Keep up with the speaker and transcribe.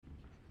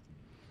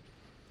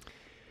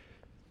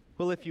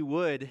Well, if you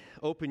would,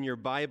 open your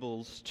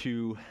Bibles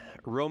to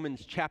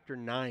Romans chapter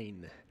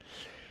 9.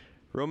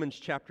 Romans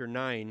chapter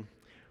 9.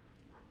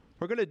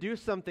 We're going to do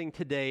something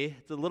today.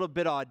 It's a little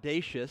bit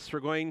audacious.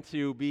 We're going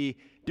to be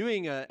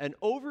doing an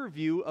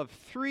overview of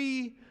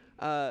three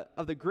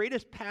of the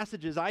greatest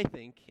passages, I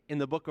think, in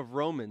the book of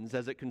Romans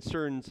as it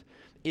concerns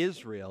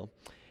Israel.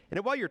 And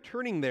while you're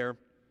turning there,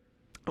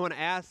 I want to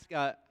ask,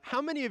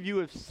 how many of you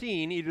have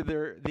seen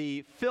either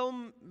the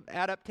film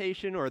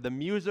adaptation or the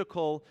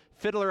musical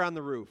Fiddler on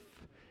the Roof?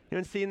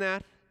 Anyone seen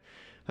that?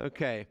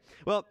 Okay.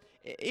 Well,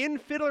 in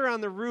Fiddler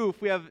on the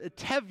Roof, we have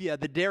Tevye,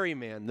 the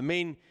dairyman, the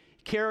main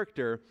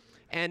character.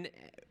 And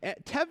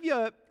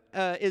Tevye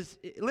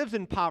lives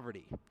in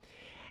poverty.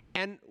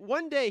 And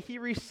one day he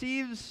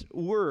receives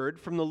word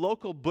from the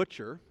local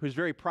butcher, who's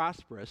very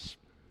prosperous,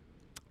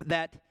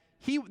 that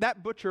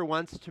that butcher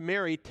wants to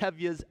marry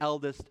Tevye's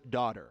eldest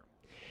daughter.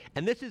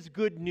 And this is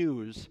good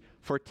news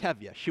for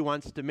Tevye. He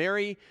wants to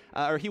marry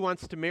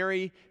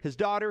his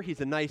daughter.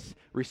 He's a nice,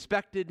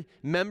 respected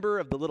member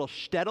of the little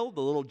shtetl,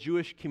 the little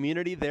Jewish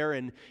community there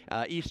in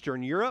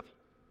Eastern Europe.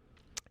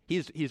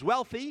 He's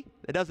wealthy.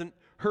 It doesn't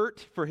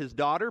hurt for his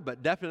daughter,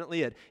 but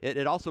definitely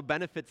it also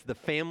benefits the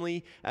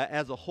family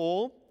as a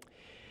whole.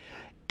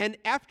 And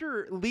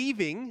after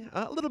leaving,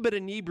 a little bit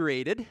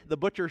inebriated, the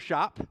butcher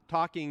shop,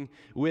 talking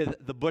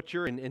with the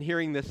butcher and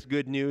hearing this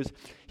good news,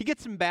 he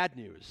gets some bad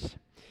news.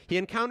 He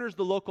encounters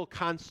the local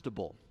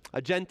constable,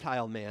 a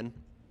Gentile man,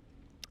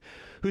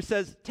 who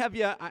says,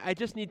 Tevye, I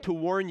just need to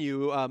warn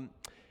you,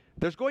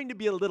 there's going to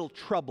be a little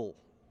trouble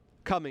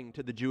coming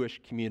to the Jewish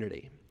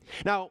community.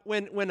 Now,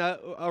 when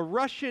a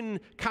Russian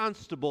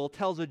constable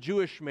tells a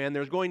Jewish man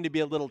there's going to be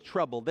a little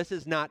trouble, this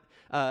is not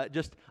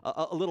just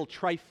a little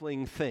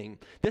trifling thing.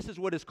 This is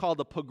what is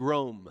called a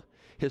pogrom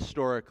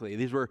historically.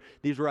 These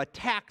were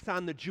attacks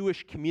on the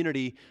Jewish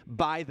community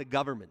by the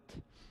government.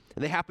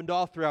 And they happened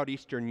all throughout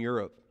Eastern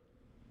Europe.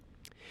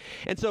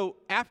 And so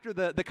after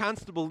the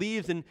constable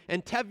leaves and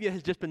Tevye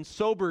has just been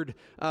sobered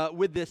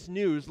with this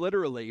news,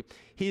 literally,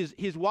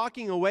 he's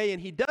walking away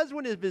and he does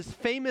one of his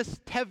famous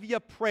Tevye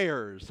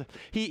prayers.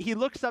 He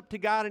looks up to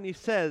God and he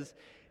says,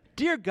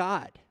 "Dear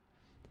God,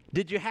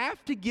 did you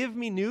have to give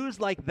me news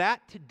like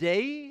that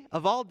today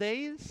of all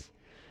days?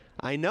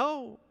 I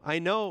know,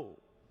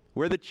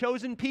 we're the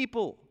chosen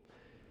people.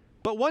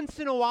 But once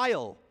in a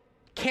while,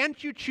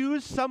 can't you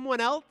choose someone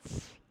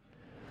else?"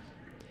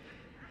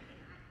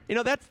 You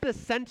know, that's the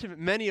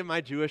sentiment many of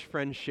my Jewish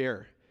friends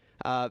share.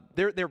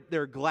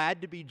 They're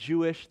glad to be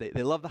Jewish. They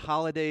love the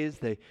holidays.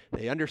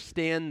 They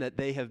understand that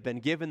they have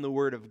been given the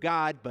Word of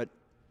God. But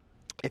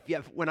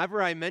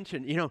whenever I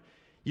mention,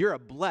 you're a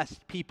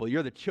blessed people,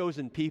 you're the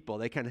chosen people,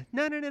 they kind of,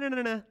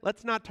 no.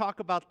 Let's not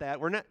talk about that.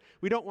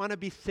 We don't want to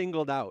be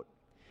singled out.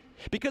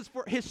 Because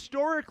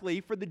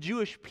historically, for the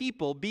Jewish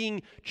people,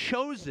 being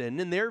chosen,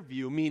 in their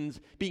view, means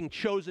being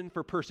chosen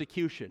for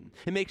persecution.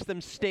 It makes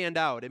them stand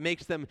out. It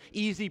makes them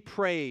easy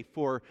prey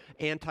for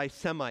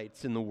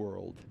anti-Semites in the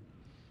world.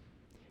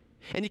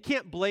 And you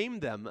can't blame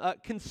them.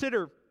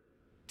 Consider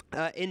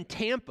in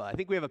Tampa, I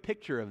think we have a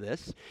picture of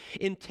this.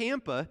 In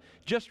Tampa,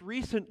 just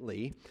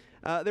recently,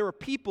 there were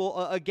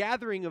a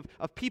gathering of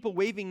people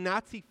waving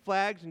Nazi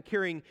flags and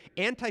carrying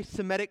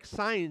anti-Semitic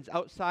signs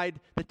outside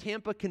the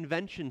Tampa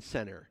Convention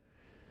Center,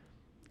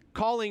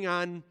 calling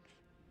on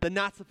the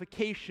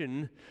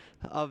Nazification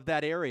of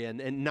that area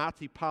and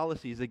Nazi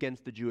policies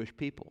against the Jewish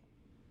people.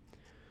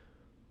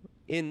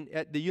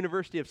 At the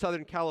University of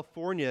Southern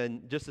California,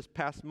 just this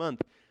past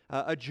month,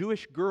 a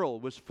Jewish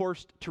girl was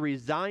forced to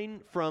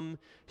resign from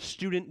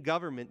student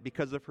government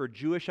because of her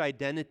Jewish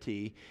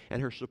identity and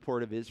her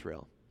support of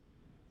Israel.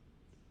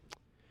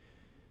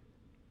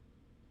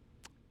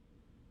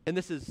 And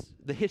this is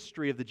the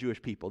history of the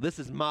Jewish people. This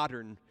is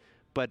modern,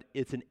 but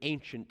it's an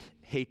ancient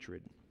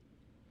hatred.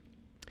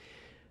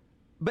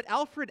 But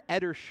Alfred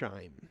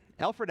Edersheim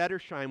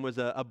was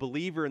a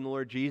believer in the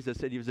Lord Jesus,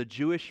 and he was a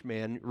Jewish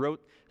man, wrote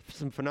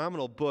some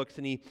phenomenal books,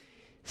 and he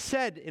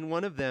said in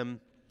one of them,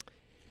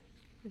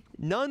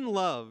 none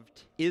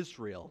loved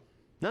Israel,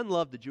 none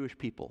loved the Jewish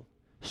people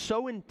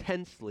so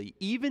intensely,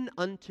 even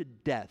unto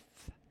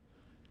death,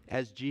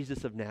 as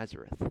Jesus of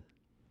Nazareth.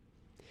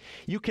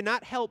 You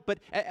cannot help but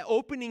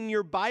opening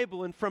your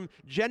Bible and from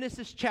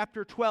Genesis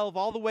chapter 12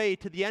 all the way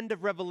to the end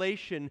of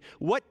Revelation,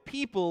 what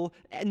people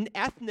and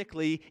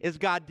ethnically is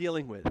God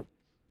dealing with?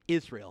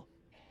 Israel,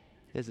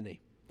 isn't he?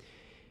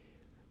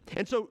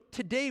 And so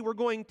today we're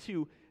going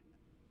to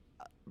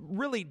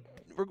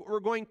we're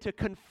going to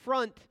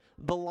confront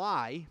the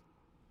lie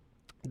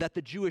that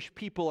the Jewish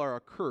people are a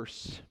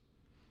curse.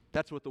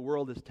 That's what the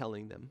world is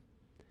telling them.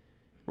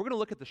 We're going to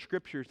look at the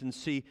scriptures and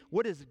see,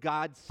 what does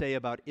God say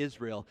about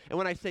Israel? And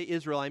when I say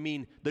Israel, I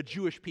mean the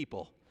Jewish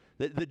people,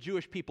 the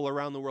Jewish people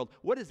around the world.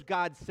 What does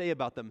God say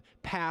about them,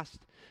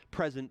 past,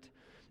 present,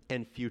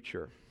 and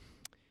future?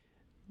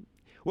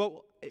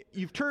 Well,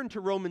 you've turned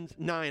to Romans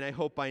 9, I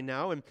hope by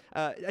now, and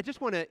I just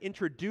want to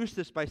introduce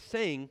this by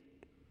saying,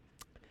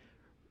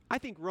 I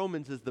think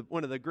Romans is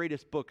one of the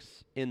greatest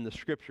books in the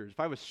Scriptures. If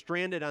I was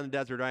stranded on a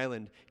desert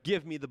island,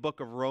 give me the book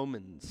of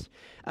Romans.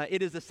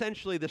 It is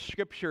essentially the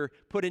Scripture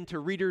put into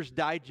Reader's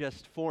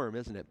Digest form,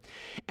 isn't it?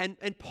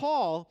 And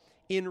Paul,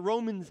 in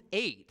Romans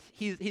 8,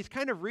 he's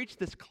kind of reached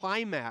this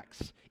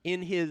climax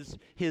in his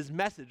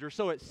message, or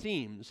so it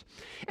seems.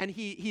 And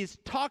he's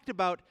talked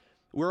about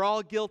we're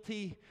all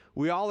guilty,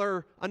 we all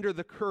are under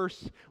the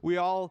curse, we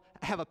all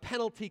have a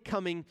penalty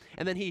coming,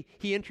 and then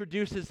he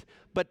introduces,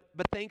 but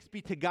thanks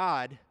be to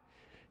God,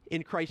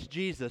 in Christ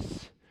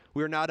Jesus,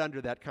 we are not under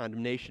that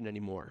condemnation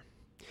anymore.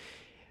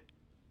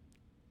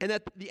 And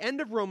at the end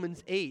of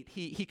Romans 8,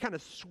 he kind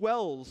of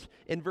swells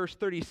in verse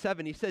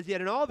 37. He says, yet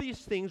in all these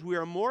things we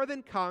are more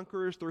than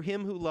conquerors through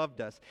him who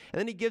loved us. And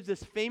then he gives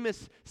this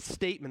famous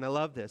statement. I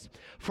love this.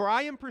 For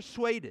I am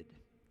persuaded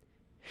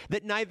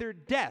that neither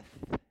death,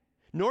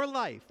 nor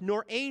life,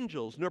 nor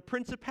angels, nor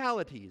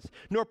principalities,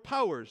 nor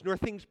powers, nor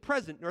things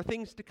present, nor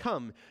things to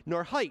come,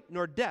 nor height,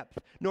 nor depth,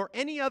 nor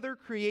any other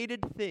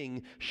created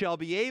thing shall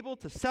be able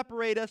to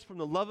separate us from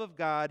the love of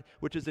God,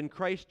 which is in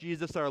Christ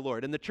Jesus our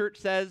Lord. And the church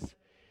says,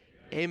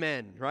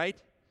 Amen, right?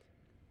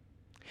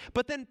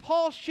 But then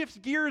Paul shifts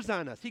gears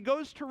on us. He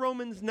goes to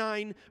Romans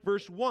 9,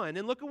 verse 1,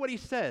 and look at what he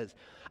says.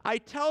 I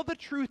tell the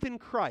truth in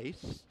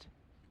Christ.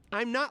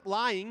 I'm not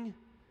lying.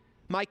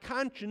 My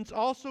conscience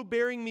also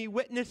bearing me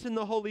witness in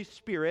the Holy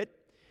Spirit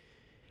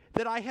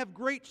that I have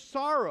great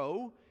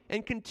sorrow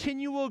and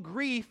continual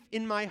grief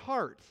in my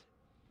heart.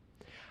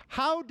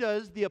 How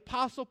does the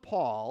Apostle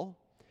Paul,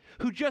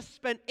 who just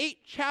spent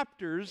 8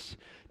 chapters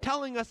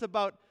telling us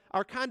about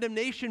our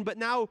condemnation, but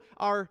now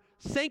our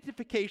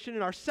sanctification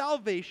and our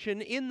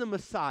salvation in the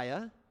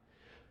Messiah,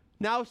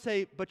 now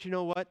say, but you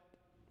know what?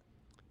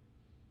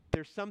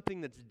 There's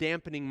something that's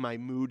dampening my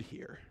mood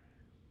here.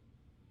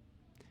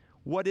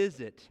 What is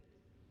it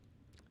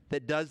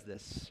that does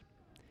this?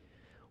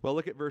 Well,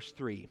 look at verse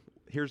 3.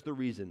 Here's the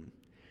reason.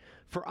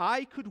 For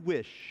I could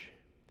wish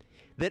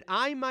that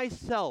I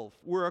myself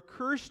were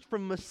accursed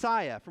from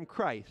Messiah, from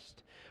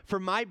Christ, for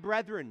my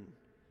brethren,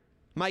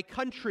 my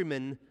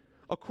countrymen,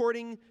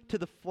 according to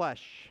the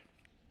flesh.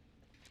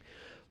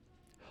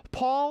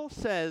 Paul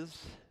says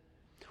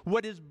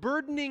what is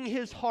burdening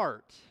his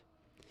heart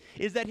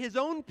is that his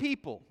own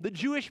people, the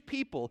Jewish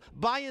people,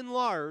 by and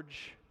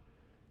large,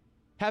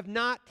 have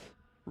not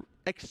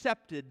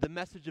accepted the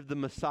message of the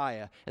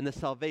Messiah and the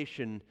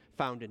salvation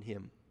found in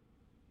him.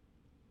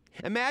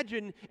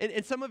 Imagine,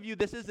 and some of you,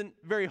 this isn't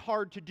very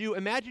hard to do,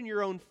 imagine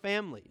your own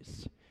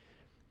families.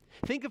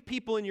 Think of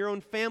people in your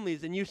own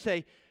families and you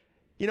say,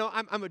 you know,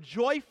 I'm a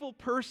joyful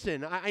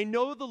person. I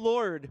know the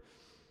Lord.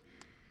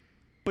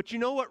 But you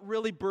know what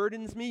really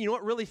burdens me? You know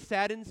what really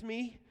saddens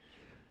me?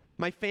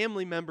 My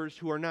family members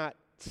who are not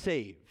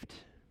saved.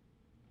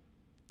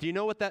 Do you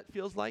know what that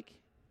feels like?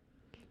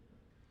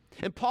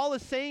 And Paul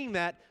is saying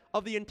that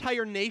of the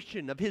entire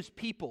nation, of his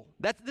people.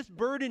 This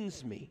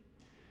burdens me.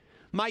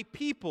 My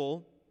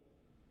people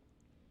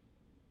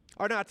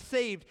are not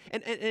saved.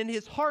 And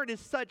his heart is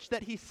such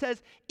that he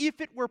says,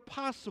 if it were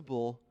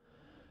possible,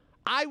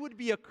 I would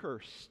be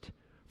accursed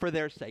for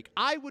their sake.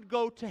 I would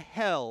go to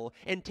hell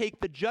and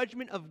take the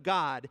judgment of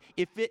God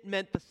if it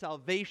meant the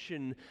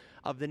salvation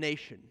of the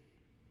nation.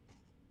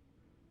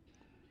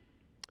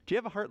 Do you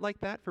have a heart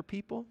like that for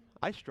people?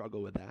 I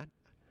struggle with that.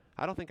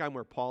 I don't think I'm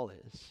where Paul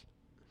is.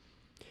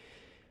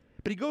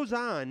 But he goes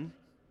on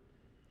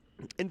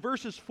in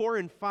verses 4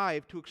 and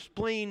 5 to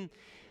explain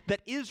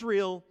that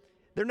Israel,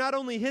 they're not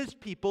only his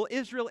people,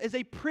 Israel is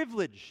a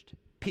privileged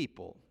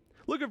people.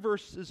 Look at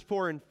verses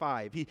 4 and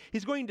 5.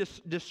 He's going to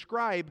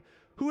describe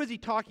who is he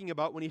talking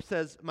about when he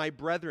says, my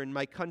brethren,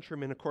 my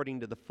countrymen according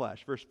to the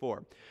flesh. Verse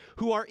 4,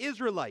 who are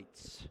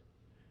Israelites,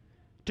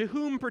 to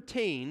whom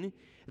pertain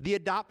the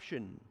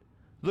adoption,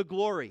 the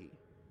glory,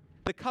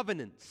 the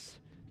covenants,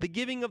 the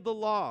giving of the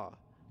law,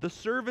 the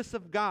service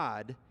of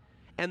God,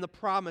 and the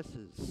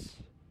promises,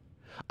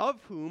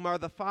 of whom are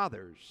the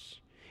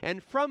fathers,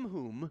 and from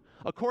whom,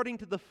 according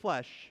to the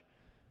flesh,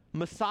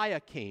 Messiah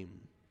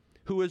came,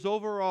 who is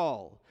over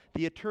all,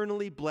 the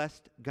eternally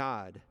blessed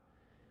God.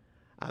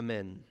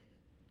 Amen.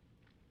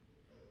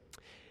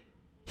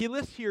 He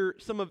lists here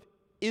some of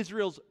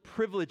Israel's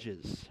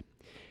privileges.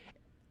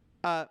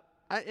 And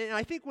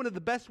I think one of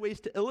the best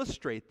ways to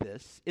illustrate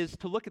this is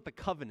to look at the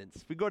covenants.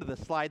 If we go to the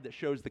slide that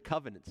shows the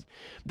covenants,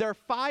 there are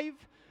 5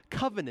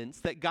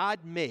 covenants that God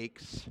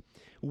makes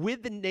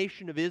with the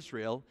nation of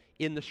Israel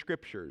in the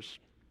Scriptures.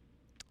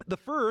 The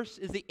first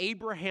is the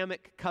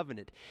Abrahamic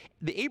covenant.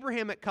 The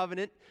Abrahamic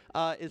covenant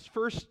is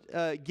first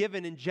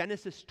given in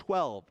Genesis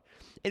 12.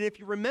 And if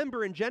you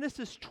remember in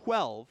Genesis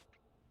 12,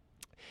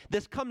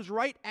 this comes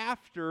right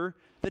after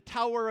the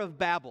Tower of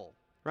Babel,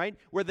 right?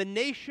 Where the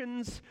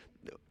nations,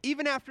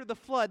 even after the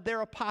flood,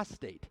 they're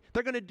apostate.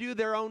 They're going to do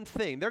their own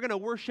thing. They're going to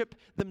worship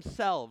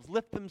themselves,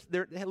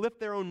 lift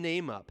their own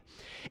name up.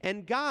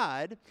 And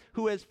God,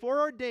 who has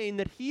foreordained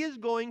that he is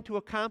going to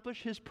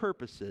accomplish his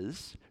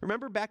purposes,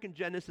 remember back in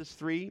Genesis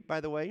 3, by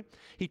the way,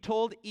 he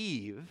told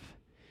Eve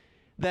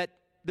that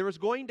there was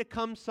going to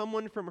come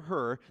someone from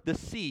her, the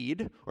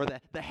seed, or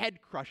the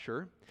head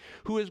crusher,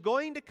 who is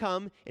going to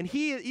come, and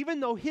he, even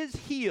though his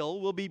heel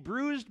will be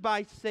bruised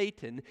by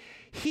Satan,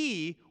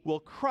 he will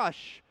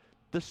crush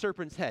the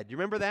serpent's head. You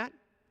remember that?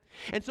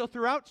 And so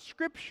throughout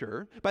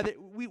Scripture,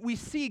 we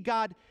see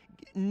God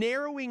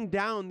narrowing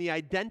down the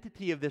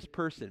identity of this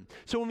person.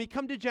 So when we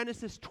come to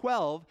Genesis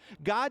 12,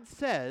 God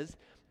says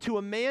to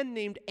a man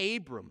named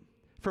Abram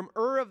from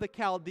Ur of the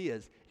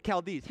Chaldees,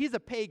 he's a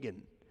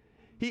pagan.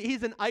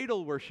 He's an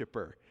idol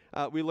worshiper,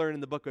 we learn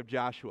in the book of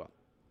Joshua.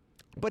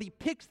 But he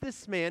picks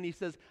this man. He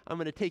says, I'm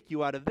going to take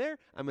you out of there.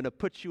 I'm going to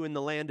put you in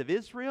the land of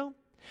Israel.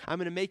 I'm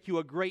going to make you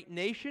a great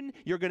nation.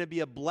 You're going to be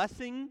a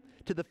blessing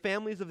to the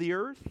families of the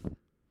earth.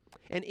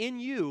 And in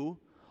you,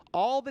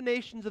 all the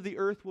nations of the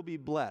earth will be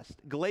blessed.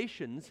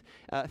 Galatians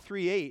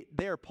 3:8,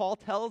 there, Paul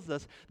tells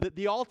us that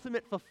the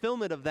ultimate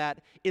fulfillment of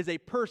that is a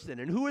person.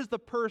 And who is the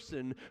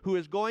person who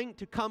is going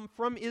to come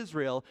from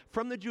Israel,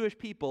 from the Jewish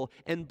people,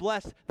 and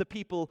bless the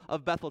people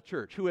of Bethel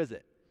Church? Who is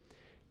it?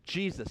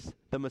 Jesus,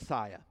 the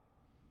Messiah,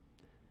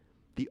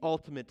 the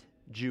ultimate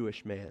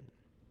Jewish man.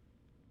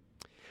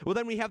 Well,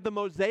 then we have the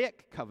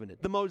Mosaic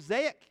covenant. The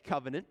Mosaic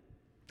covenant,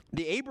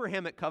 the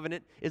Abrahamic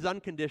covenant, is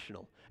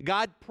unconditional.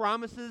 God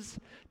promises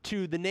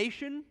to the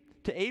nation,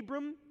 to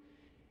Abram,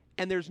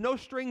 and there's no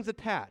strings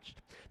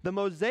attached. The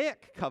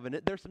Mosaic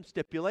covenant, there's some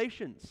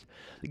stipulations.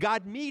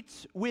 God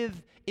meets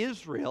with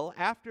Israel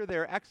after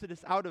their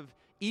exodus out of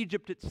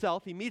Egypt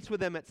itself. He meets with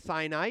them at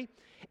Sinai,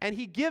 and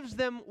he gives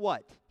them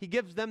what? He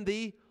gives them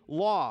the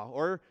law,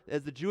 or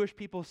as the Jewish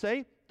people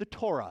say, the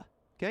Torah.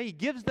 Okay? He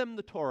gives them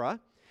the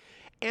Torah,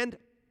 and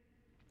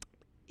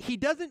he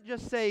doesn't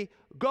just say,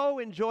 go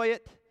enjoy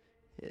it,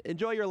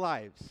 enjoy your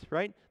lives,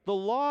 right? The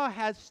law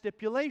has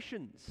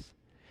stipulations.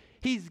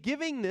 He's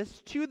giving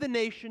this to the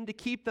nation to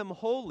keep them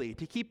holy,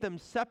 to keep them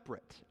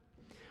separate.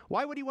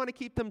 Why would he want to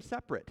keep them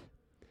separate?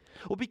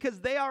 Well,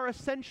 because they are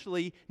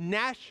essentially,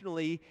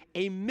 nationally,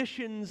 a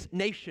missions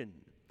nation.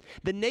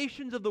 The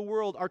nations of the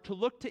world are to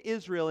look to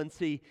Israel and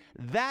see,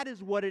 that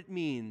is what it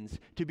means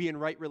to be in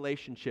right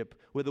relationship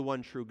with the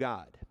one true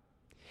God.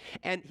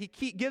 And he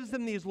gives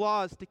them these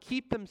laws to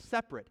keep them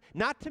separate,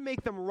 not to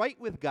make them right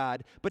with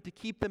God, but to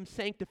keep them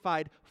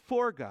sanctified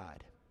for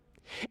God.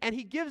 And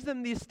he gives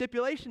them these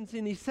stipulations,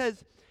 and he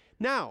says,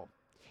 now,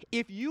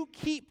 if you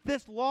keep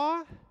this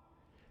law,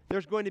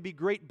 there's going to be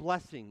great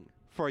blessing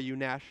for you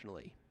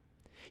nationally.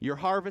 Your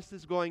harvest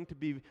is going to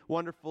be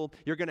wonderful.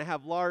 You're going to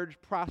have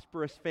large,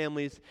 prosperous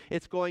families.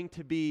 It's going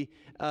to be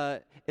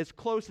as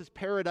close as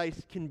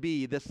paradise can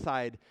be this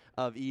side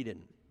of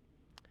Eden.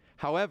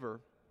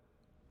 However,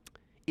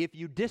 if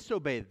you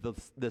disobey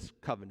this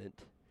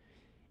covenant,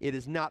 it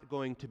is not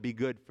going to be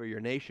good for your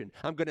nation.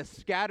 I'm going to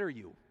scatter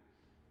you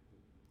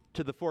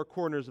to the four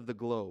corners of the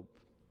globe.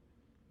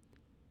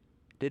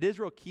 Did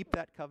Israel keep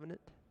that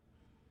covenant?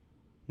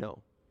 No.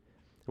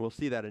 And we'll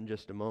see that in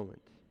just a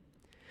moment.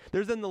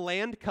 There's then the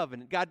land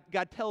covenant.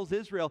 God tells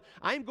Israel,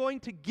 I'm going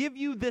to give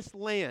you this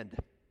land.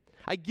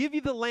 I give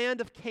you the land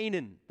of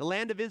Canaan, the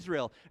land of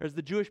Israel. Or as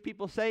the Jewish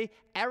people say,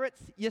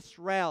 Eretz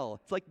Yisrael.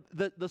 It's like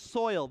the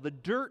soil, the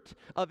dirt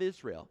of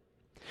Israel.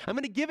 I'm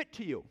going to give it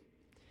to you.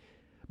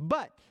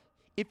 But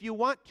if you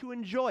want to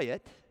enjoy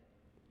it,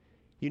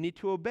 you need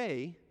to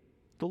obey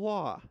the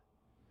law.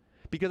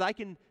 Because I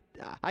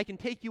can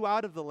take you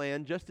out of the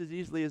land just as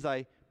easily as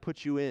I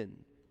put you in.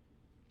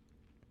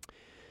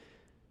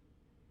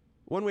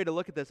 One way to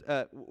look at this,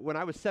 when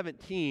I was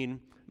 17,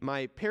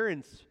 my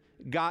parents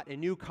got a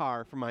new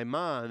car for my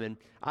mom, and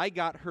I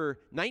got her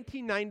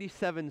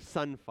 1997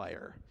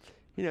 Sunfire.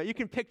 You know, you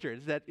can picture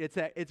it.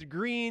 It's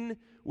green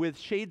with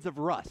shades of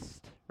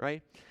rust,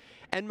 right?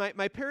 And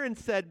my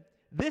parents said,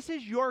 this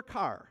is your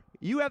car.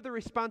 You have the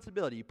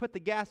responsibility. You put the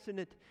gas in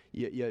it,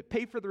 you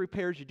pay for the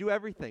repairs, you do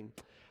everything.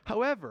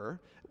 However,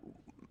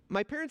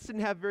 my parents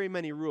didn't have very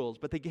many rules,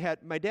 but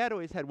my dad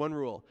always had one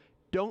rule: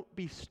 don't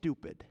be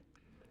stupid.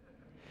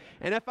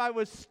 And if I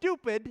was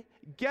stupid,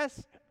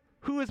 guess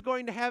who was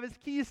going to have his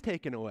keys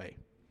taken away?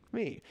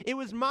 Me. It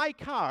was my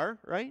car,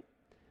 right?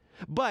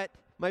 But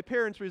my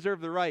parents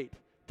reserved the right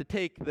to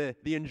take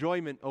the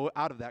enjoyment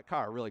out of that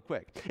car really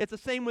quick. It's the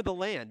same with the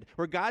land,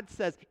 where God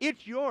says,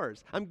 it's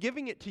yours. I'm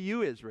giving it to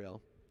you,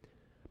 Israel.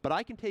 But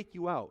I can take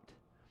you out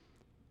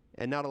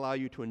and not allow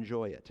you to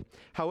enjoy it.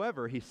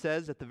 However, he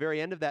says at the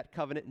very end of that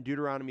covenant in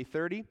Deuteronomy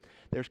 30,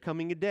 there's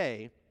coming a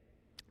day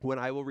when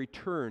I will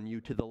return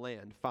you to the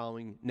land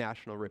following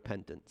national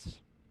repentance.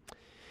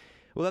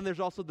 Well, then there's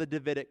also the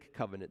Davidic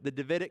covenant. The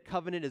Davidic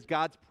covenant is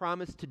God's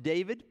promise to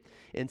David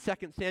in 2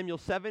 Samuel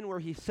 7, where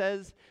he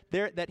says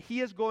there that he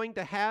is going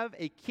to have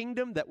a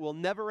kingdom that will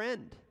never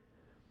end.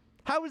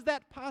 How is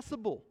that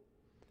possible?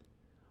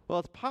 Well,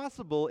 it's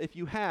possible if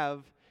you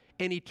have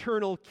an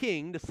eternal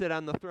king to sit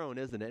on the throne,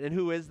 isn't it? And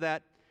who is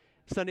that?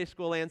 Sunday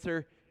school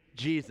answer: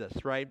 Jesus,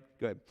 right?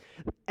 Good.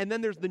 And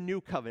then there's the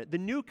New Covenant. The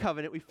New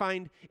Covenant we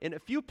find in a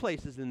few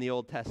places in the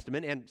Old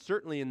Testament, and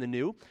certainly in the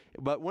New,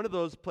 but one of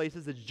those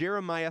places is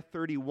Jeremiah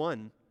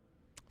 31.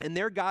 And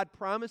there God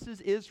promises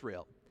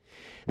Israel,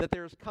 that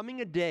there's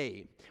coming a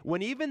day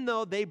when, even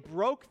though they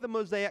broke the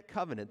Mosaic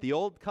covenant, the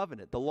old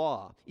covenant, the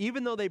law,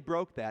 even though they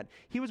broke that,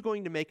 he was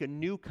going to make a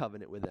new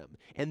covenant with them.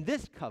 And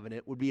this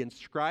covenant would be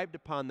inscribed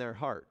upon their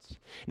hearts.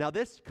 Now,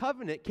 this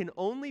covenant can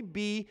only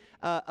be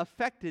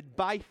affected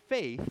by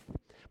faith,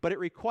 but it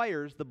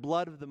requires the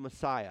blood of the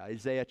Messiah,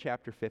 Isaiah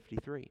chapter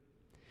 53.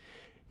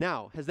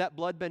 Now, has that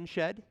blood been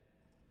shed?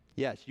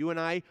 Yes, you and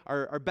I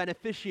are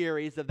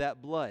beneficiaries of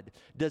that blood.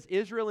 Does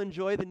Israel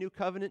enjoy the new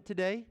covenant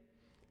today?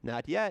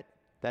 Not yet.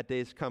 That day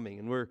is coming,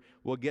 and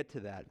we'll get to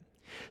that.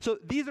 So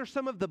these are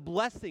some of the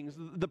blessings,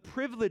 the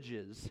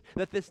privileges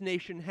that this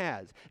nation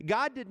has.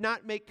 God did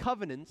not make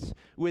covenants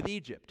with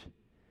Egypt.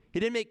 He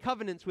didn't make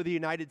covenants with the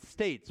United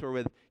States or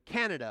with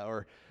Canada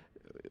or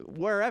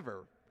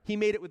wherever. He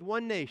made it with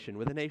one nation,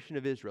 with the nation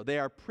of Israel. They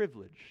are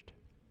privileged.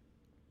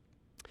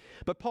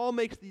 But Paul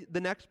makes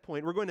the next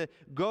point. We're going to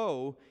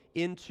go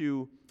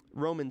into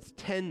Romans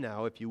 10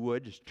 now, if you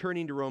would, just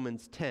turning to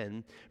Romans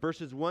 10,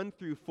 verses 1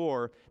 through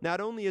 4. Not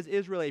only is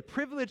Israel a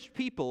privileged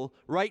people,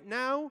 right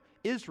now,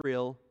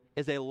 Israel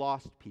is a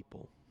lost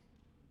people.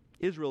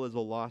 Israel is a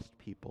lost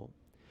people.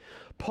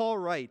 Paul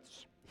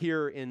writes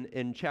here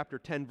in chapter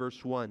 10,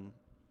 verse 1,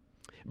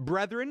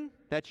 "Brethren,"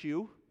 that's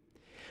you,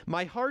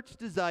 "my heart's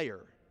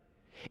desire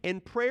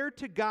and prayer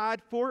to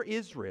God for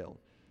Israel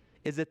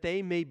is that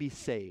they may be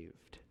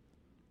saved.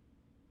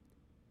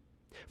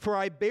 For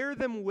I bear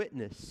them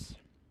witness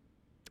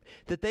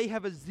that they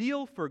have a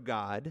zeal for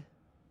God,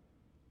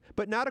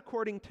 but not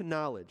according to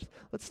knowledge."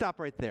 Let's stop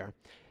right there.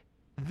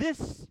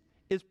 This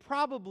is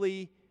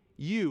probably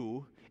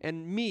you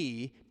and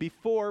me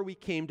before we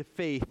came to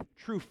faith,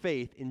 true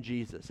faith in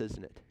Jesus,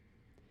 isn't it?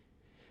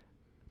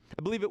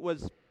 I believe it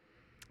was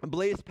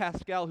Blaise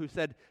Pascal who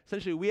said,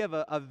 essentially, we have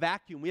a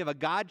vacuum, we have a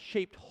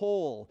God-shaped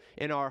hole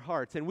in our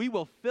hearts, and we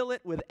will fill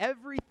it with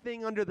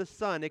everything under the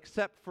sun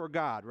except for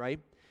God, right?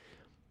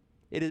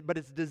 But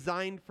it's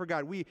designed for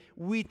God.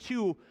 We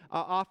too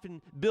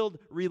often build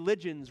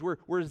religions.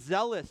 We're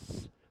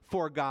zealous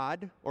for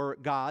God or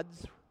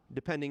gods,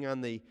 depending on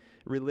the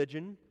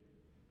religion.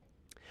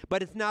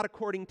 But it's not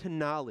according to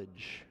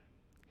knowledge.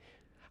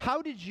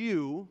 How did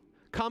you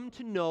come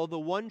to know the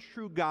one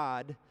true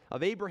God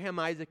of Abraham,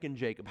 Isaac, and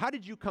Jacob? How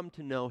did you come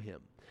to know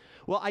him?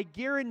 Well, I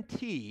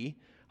guarantee,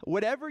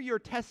 whatever your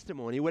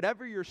testimony,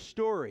 whatever your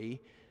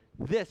story,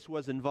 this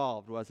was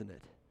involved, wasn't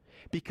it?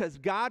 Because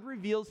God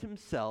reveals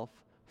himself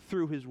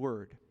through his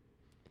word.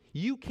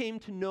 You came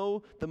to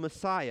know the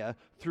Messiah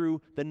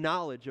through the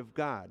knowledge of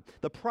God.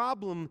 The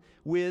problem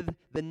with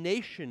the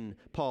nation,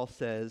 Paul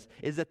says,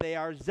 is that they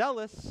are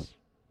zealous,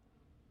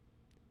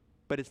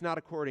 but it's not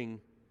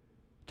according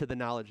to the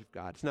knowledge of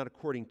God. It's not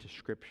according to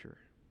Scripture.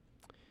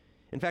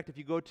 In fact, if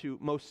you go to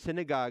most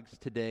synagogues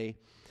today,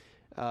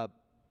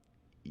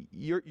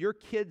 your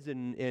kids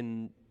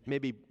in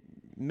maybe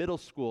middle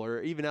school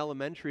or even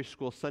elementary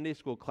school, Sunday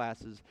school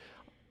classes,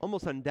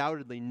 almost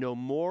undoubtedly know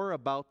more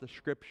about the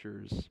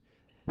Scriptures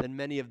than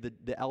many of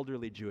the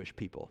elderly Jewish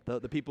people,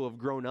 the people who have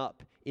grown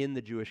up in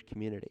the Jewish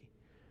community.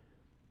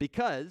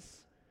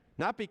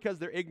 Not because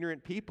they're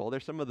ignorant people, they're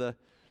some of the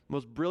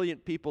most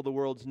brilliant people the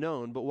world's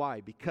known, but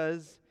why?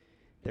 Because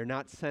they're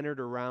not centered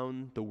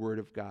around the Word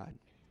of God.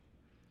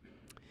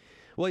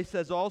 Well, he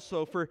says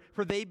also, for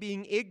they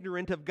being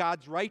ignorant of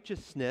God's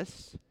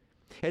righteousness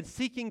and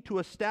seeking to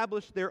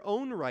establish their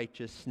own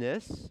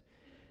righteousness,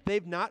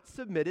 they've not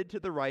submitted to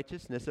the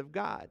righteousness of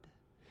God.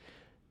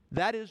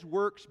 That is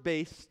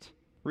works-based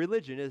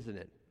religion, isn't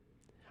it?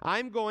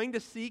 I'm going to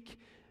seek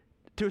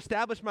to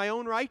establish my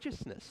own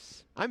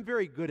righteousness. I'm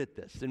very good at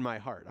this in my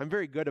heart. I'm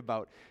very good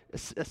about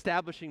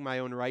establishing my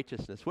own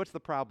righteousness. What's the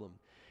problem?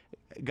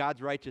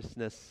 God's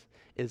righteousness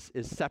is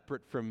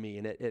separate from me,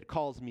 and it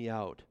calls me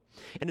out.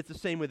 And it's the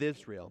same with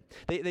Israel.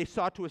 They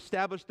sought to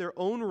establish their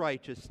own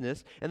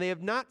righteousness, and they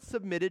have not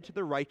submitted to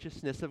the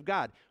righteousness of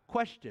God.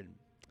 Question: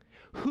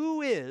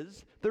 who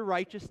is the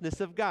righteousness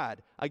of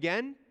God?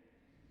 Again,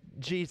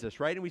 Jesus,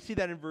 right? And we see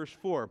that in verse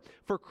 4.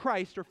 For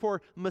Christ, or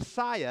for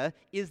Messiah,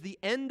 is the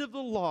end of the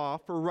law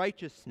for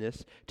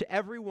righteousness to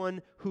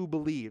everyone who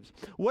believes.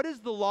 What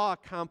does the law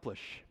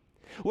accomplish?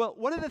 Well,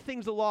 one of the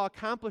things the law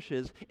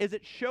accomplishes is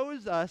it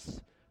shows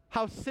us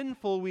how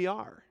sinful we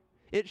are.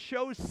 It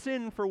shows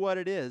sin for what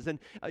it is. And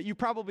you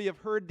probably have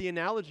heard the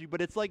analogy,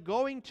 but it's like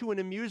going to an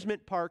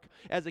amusement park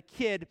as a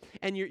kid,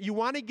 and you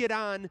want to get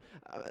on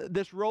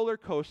this roller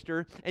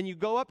coaster, and you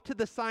go up to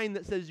the sign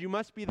that says you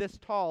must be this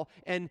tall,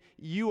 and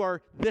you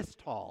are this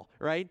tall,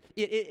 right?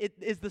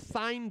 Is the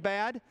sign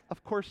bad?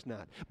 Of course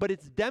not. But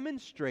it's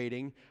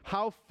demonstrating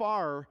how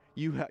far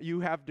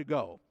you have to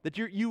go, that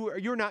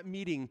you're not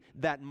meeting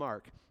that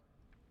mark.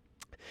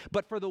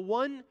 But for the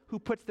one who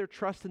puts their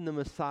trust in the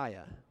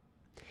Messiah,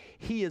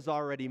 he has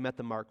already met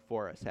the mark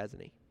for us,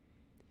 hasn't he?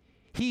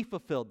 He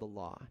fulfilled the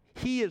law.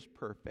 He is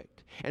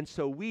perfect. And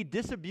so we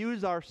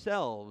disabuse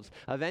ourselves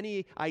of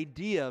any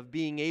idea of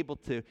being able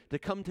to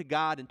come to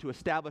God and to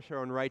establish our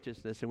own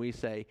righteousness, and we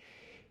say,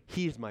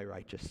 He's my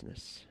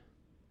righteousness.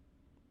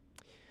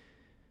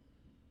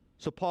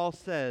 So Paul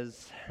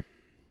says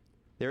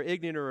they're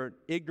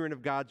ignorant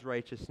of God's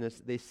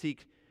righteousness. They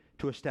seek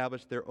to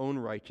establish their own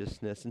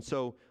righteousness. And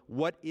so,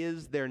 what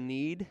is their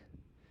need?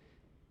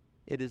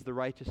 It is the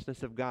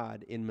righteousness of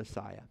God in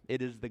Messiah.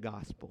 It is the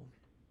gospel.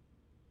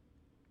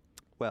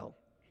 Well,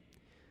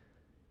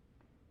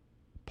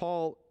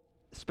 Paul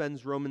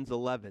spends Romans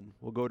 11.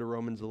 We'll go to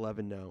Romans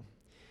 11 now.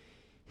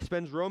 He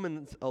spends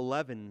Romans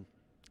 11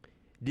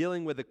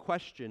 dealing with the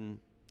question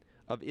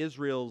of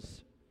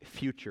Israel's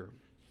future.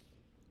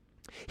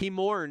 He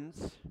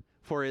mourns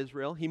for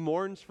Israel. He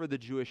mourns for the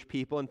Jewish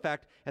people. In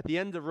fact, at the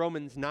end of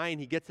Romans 9,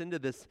 he gets into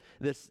this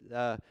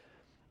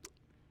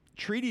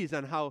treatise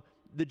on how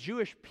the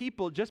Jewish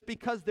people, just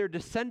because they're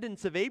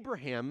descendants of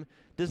Abraham,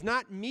 does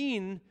not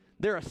mean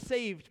they're a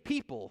saved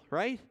people,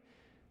 right?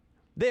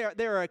 They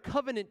are a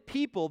covenant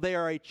people. They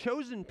are a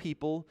chosen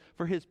people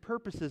for his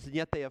purposes, and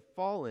yet they have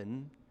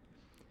fallen.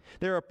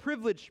 They're a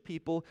privileged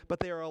people, but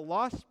they are a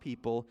lost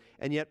people,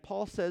 and yet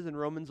Paul says in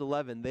Romans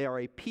 11, they are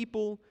a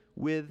people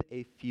with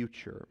a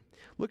future.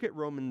 Look at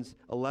Romans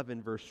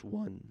 11, verse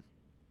 1.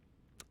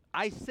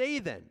 I say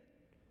then,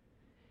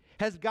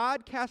 has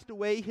God cast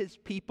away his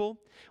people?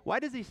 Why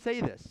does he say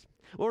this?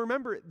 Well,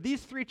 remember,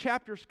 these 3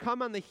 chapters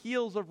come on the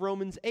heels of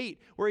Romans 8,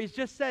 where he's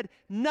just said,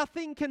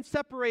 nothing can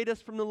separate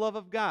us from the love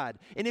of God.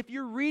 And if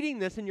you're reading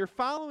this and you're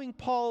following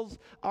Paul's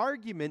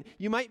argument,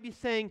 you might be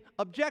saying,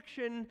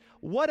 objection,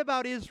 what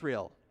about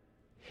Israel?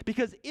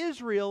 Because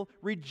Israel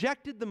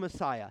rejected the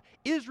Messiah.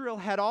 Israel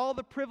had all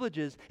the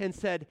privileges and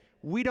said,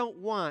 we don't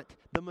want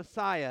the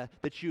Messiah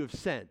that you have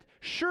sent.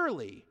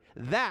 Surely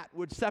that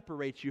would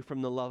separate you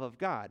from the love of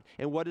God.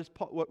 And what does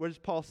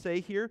Paul say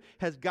here?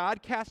 Has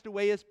God cast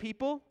away his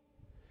people?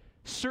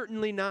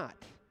 Certainly not.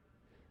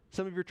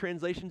 Some of your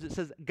translations, it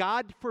says,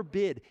 God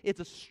forbid. It's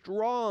a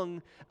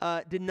strong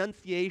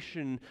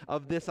denunciation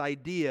of this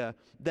idea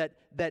that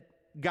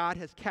God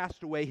has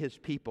cast away his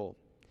people.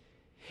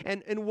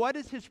 And what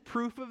is his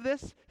proof of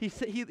this? He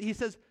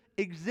says,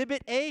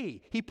 Exhibit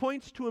A. He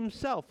points to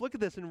himself. Look at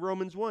this in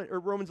Romans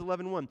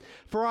 11:1.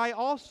 For I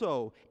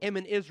also am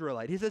an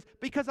Israelite. He says,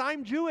 because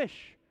I'm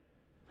Jewish.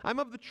 I'm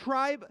of the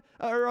tribe,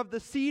 or of the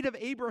seed of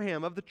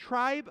Abraham, of the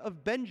tribe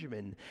of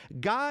Benjamin.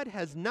 God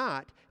has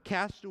not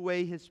cast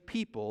away his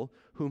people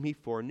whom he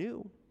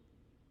foreknew.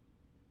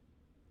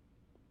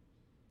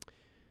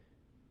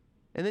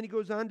 And then he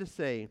goes on to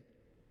say,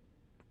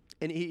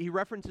 and he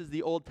references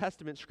the Old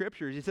Testament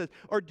scriptures. He says,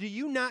 or do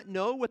you not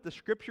know what the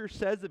scripture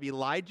says of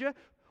Elijah?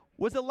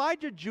 Was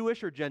Elijah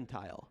Jewish or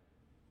Gentile?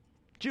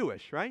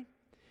 Jewish, right?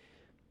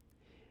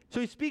 So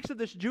he speaks of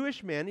this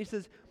Jewish man. He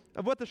says,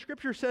 of what the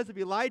scripture says of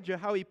Elijah,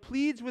 how he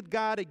pleads with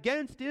God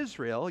against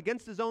Israel,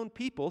 against his own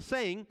people,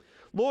 saying,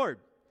 Lord,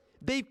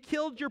 they've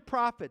killed your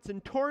prophets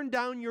and torn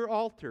down your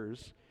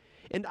altars,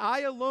 and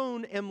I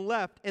alone am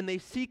left, and they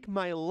seek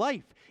my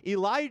life.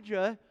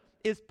 Elijah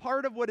is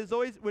part of what is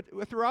always,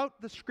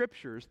 throughout the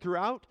scriptures,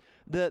 throughout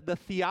the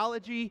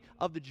theology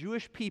of the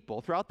Jewish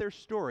people, throughout their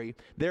story,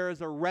 there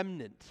is a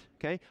remnant,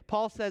 okay?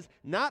 Paul says,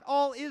 not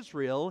all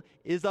Israel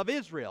is of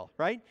Israel,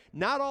 right?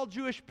 Not all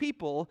Jewish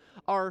people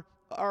are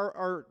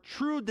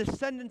true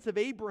descendants of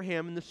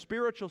Abraham in the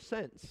spiritual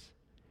sense.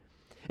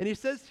 And he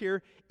says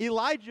here,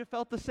 Elijah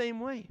felt the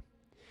same way.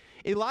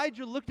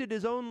 Elijah looked at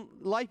his own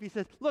life. He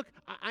says, look,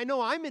 I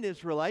know I'm an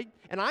Israelite,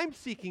 and I'm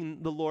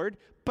seeking the Lord,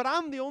 but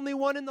I'm the only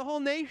one in the whole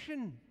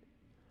nation.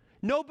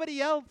 Nobody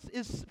else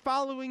is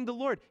following the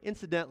Lord.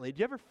 Incidentally, do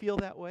you ever feel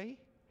that way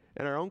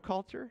in our own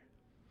culture?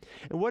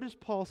 And what does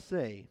Paul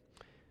say?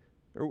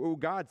 Or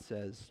God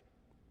says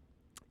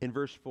in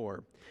verse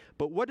 4,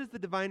 but what does the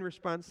divine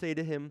response say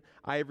to him?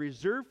 I have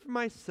reserved for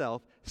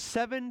myself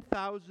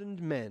 7,000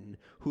 men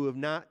who have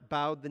not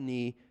bowed the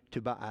knee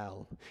to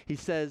Baal. He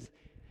says,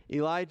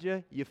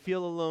 Elijah, you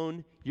feel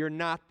alone. You're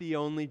not the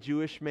only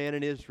Jewish man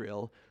in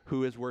Israel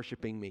who is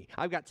worshiping me.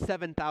 I've got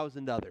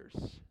 7,000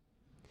 others.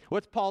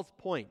 What's Paul's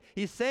point?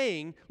 He's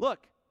saying,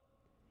 look,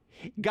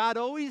 God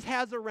always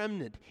has a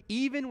remnant,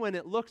 even when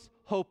it looks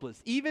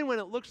hopeless, even when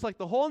it looks like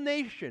the whole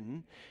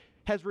nation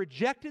has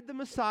rejected the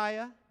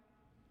Messiah,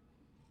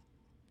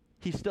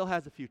 he still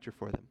has a future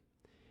for them.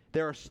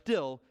 There are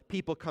still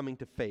people coming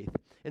to faith.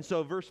 And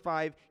so verse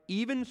 5,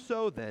 even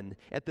so then,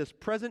 at this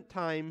present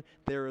time,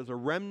 there is a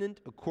remnant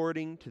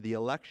according to the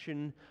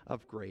election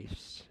of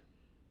grace.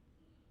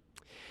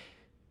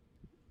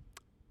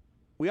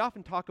 We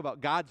often talk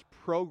about God's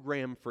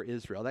program for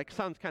Israel. That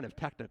sounds kind of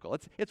technical.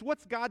 It's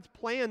what's God's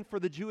plan for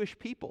the Jewish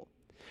people.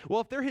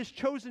 Well, if they're his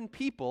chosen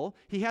people,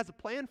 he has a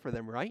plan for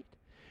them, right?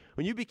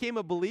 When you became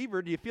a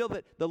believer, do you feel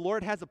that the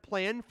Lord has a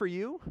plan for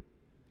you?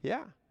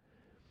 Yeah.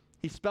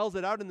 He spells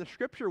it out in the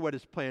scripture what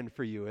his plan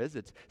for you is.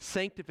 It's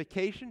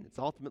sanctification. It's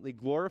ultimately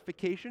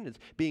glorification. It's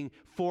being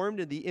formed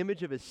in the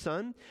image of his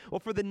son. Well,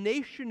 for the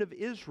nation of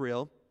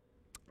Israel,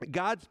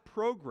 God's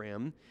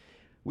program,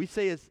 we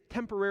say, is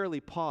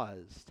temporarily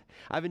paused.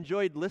 I've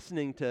enjoyed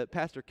listening to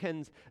Pastor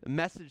Ken's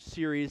message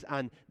series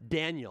on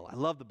Daniel. I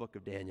love the book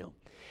of Daniel.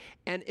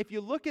 And if you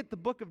look at the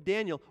book of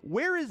Daniel,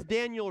 where is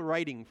Daniel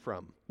writing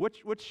from?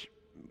 Which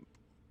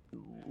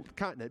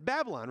continent?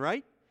 Babylon,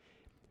 right?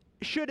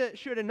 Should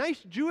a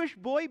nice Jewish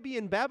boy be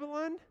in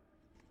Babylon?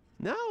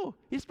 No,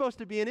 he's supposed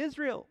to be in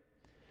Israel.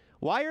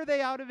 Why are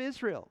they out of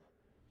Israel?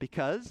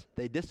 Because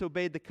they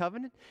disobeyed the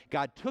covenant.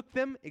 God took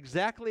them,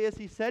 exactly as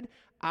he said,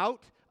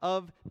 out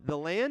of the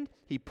land.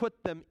 He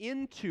put them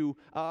into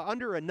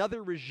under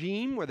another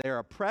regime where they're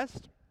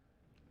oppressed.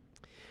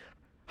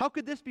 How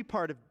could this be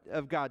part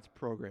of God's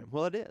program?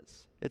 Well, it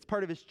is. It's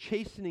part of his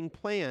chastening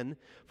plan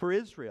for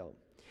Israel.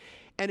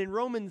 And in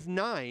Romans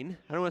 9,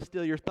 I don't want to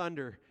steal your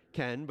thunder,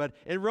 Ken, but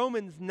in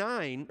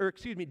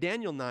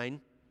Daniel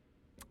 9,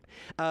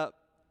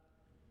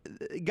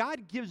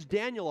 God gives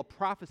Daniel a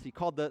prophecy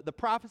called the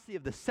prophecy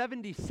of the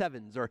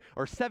 77s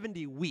or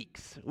 70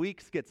 weeks.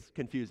 Weeks gets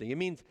confusing. It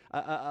means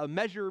a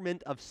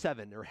measurement of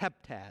 7 or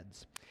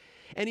heptads.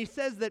 And he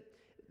says that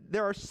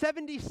there are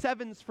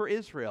 77s for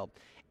Israel.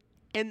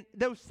 And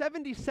those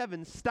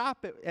 77s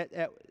stop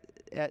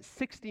at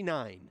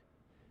 69,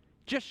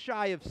 just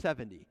shy of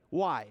 70.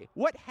 Why?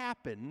 What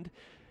happened?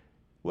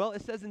 Well,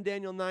 it says in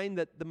Daniel 9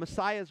 that the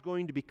Messiah is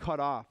going to be cut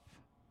off.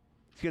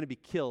 He's going to be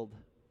killed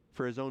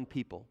for his own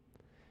people.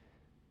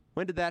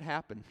 When did that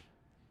happen?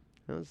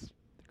 It was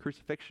the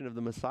crucifixion of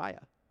the Messiah,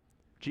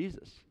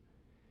 Jesus.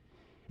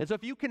 And so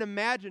if you can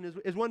imagine,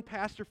 as one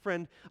pastor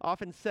friend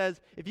often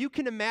says, if you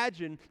can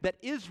imagine that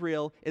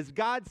Israel is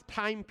God's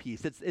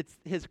timepiece, it's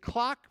his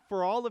clock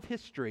for all of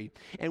history,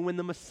 and when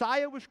the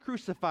Messiah was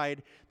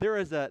crucified, there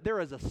is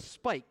a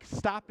spike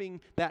stopping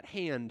that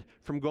hand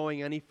from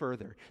going any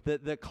further.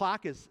 The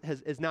clock is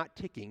not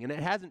ticking, and it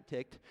hasn't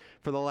ticked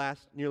for the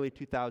last nearly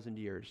 2,000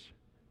 years.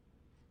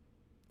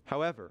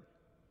 However,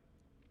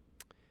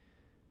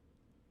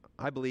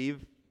 I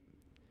believe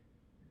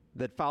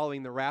that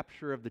following the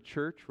rapture of the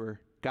church, where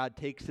God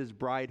takes his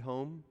bride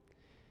home,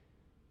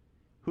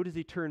 who does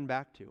he turn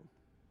back to?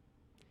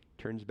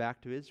 He turns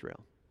back to Israel.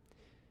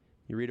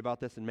 You read about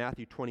this in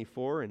Matthew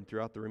 24 and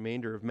throughout the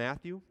remainder of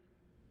Matthew.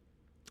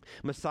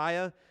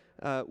 Messiah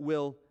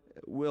will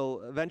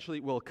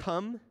eventually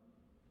come,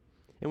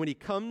 and when he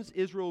comes,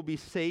 Israel will be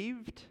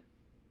saved.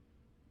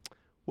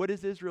 What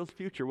is Israel's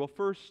future? Well,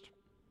 first,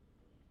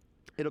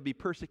 it'll be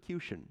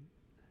persecution.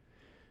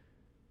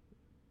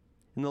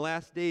 In the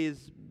last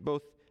days,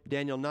 both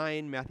Daniel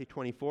 9, Matthew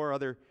 24,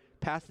 other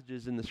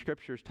passages in the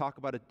scriptures talk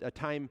about a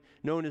time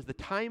known as the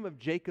time of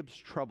Jacob's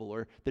trouble,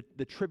 or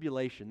the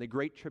tribulation, the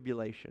great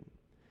tribulation.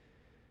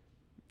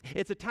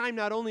 It's a time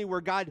not only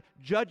where God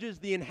judges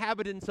the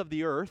inhabitants of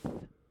the earth.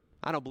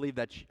 I don't believe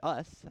that's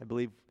us. I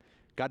believe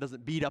God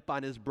doesn't beat up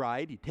on his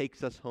bride. He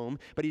takes us home.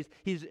 But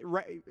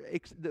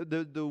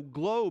the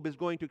globe is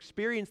going to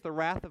experience the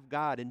wrath of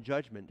God in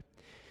judgment.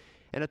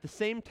 And at the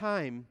same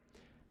time,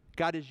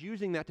 God is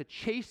using that to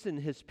chasten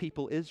his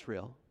people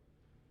Israel.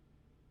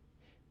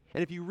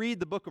 And if you read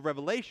the book of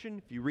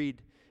Revelation, if you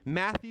read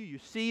Matthew, you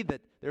see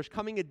that there's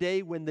coming a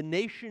day when the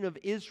nation of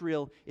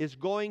Israel is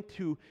going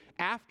to,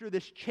 after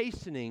this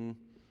chastening,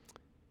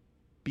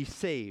 be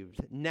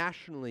saved.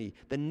 Nationally,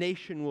 the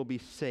nation will be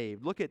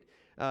saved. Look at,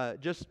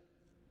 just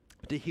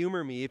to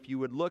humor me, if you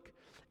would look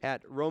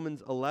at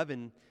Romans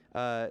 11,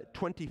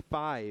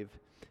 25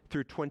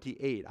 through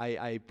 28.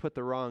 I put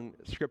the wrong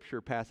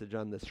scripture passage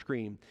on the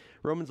screen.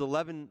 Romans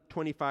 11,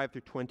 25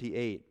 through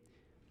 28.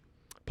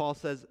 Paul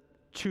says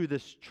to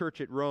this church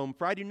at Rome,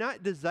 "For I do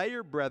not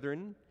desire,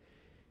 brethren,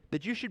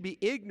 that you should be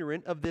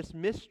ignorant of this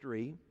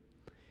mystery,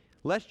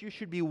 lest you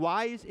should be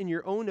wise in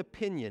your own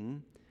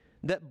opinion,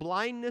 that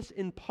blindness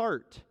in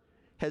part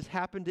has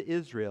happened to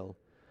Israel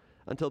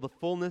until the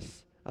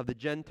fullness of the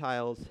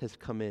Gentiles has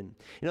come in."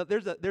 You know,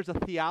 there's a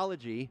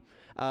theology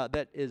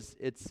that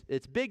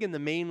it's big in the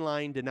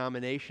mainline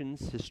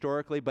denominations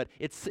historically, but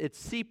it's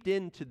seeped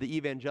into the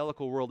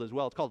evangelical world as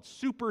well. It's called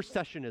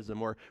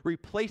supersessionism, or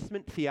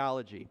replacement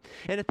theology.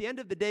 And at the end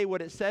of the day,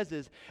 what it says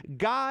is,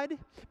 God,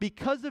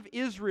 because of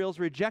Israel's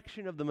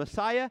rejection of the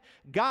Messiah,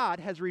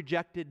 God has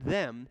rejected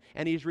them,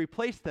 and he's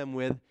replaced them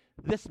with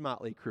this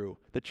motley crew,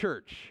 the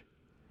church.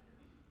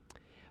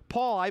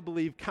 Paul, I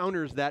believe,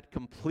 counters that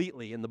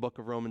completely in the book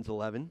of Romans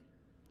 11,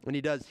 and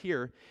he does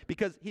here,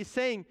 because he's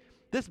saying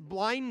this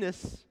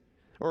blindness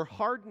or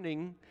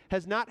hardening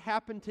has not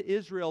happened to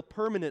Israel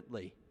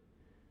permanently.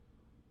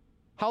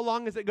 How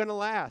long is it going to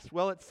last?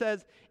 Well, it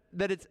says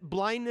that it's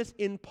blindness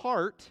in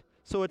part,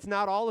 so it's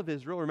not all of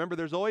Israel. Remember,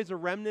 there's always a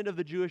remnant of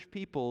the Jewish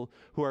people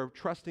who are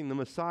trusting the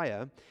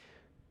Messiah,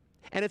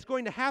 and it's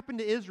going to happen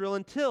to Israel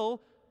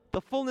until the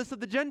fullness of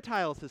the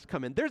Gentiles has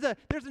come in. There's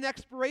an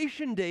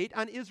expiration date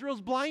on Israel's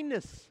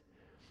blindness.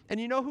 And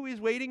you know who he's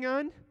waiting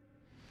on?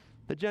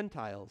 The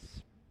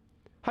Gentiles.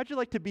 How'd you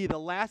like to be the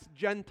last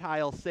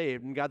Gentile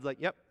saved? And God's like,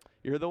 yep,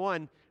 you're the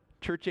one.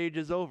 Church age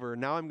is over.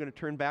 Now I'm going to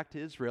turn back to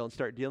Israel and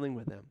start dealing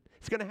with them.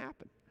 It's going to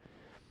happen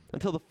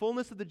until the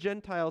fullness of the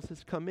Gentiles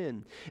has come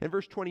in. In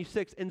verse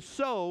 26, "And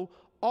so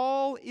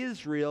all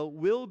Israel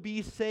will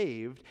be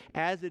saved,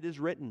 as it is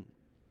written.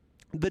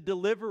 The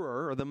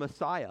deliverer," or the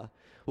Messiah,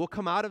 "will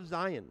come out of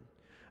Zion,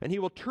 and he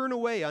will turn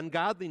away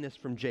ungodliness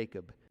from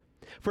Jacob.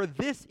 For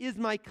this is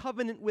my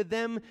covenant with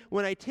them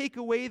when I take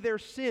away their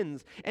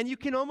sins." And you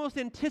can almost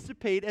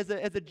anticipate as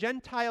a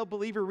Gentile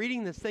believer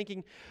reading this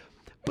thinking,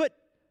 but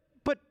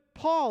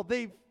Paul,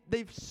 they've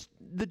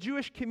the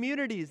Jewish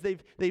communities,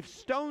 they've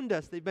stoned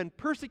us. They've been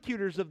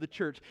persecutors of the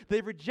church.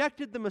 They've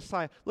rejected the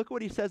Messiah. Look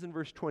what he says in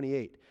verse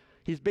 28.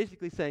 He's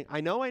basically saying,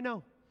 I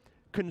know.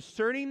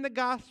 Concerning the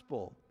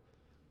gospel,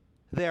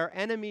 they are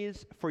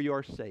enemies for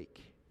your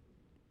sake.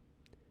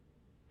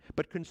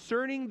 But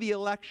concerning the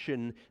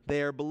election,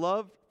 they are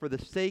beloved for the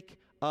sake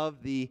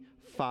of the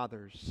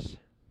fathers.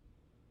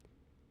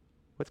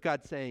 What's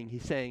God saying?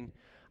 He's saying,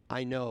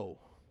 I know,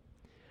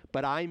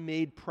 but I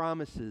made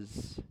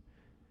promises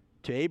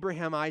to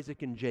Abraham,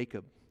 Isaac, and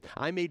Jacob.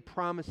 I made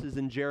promises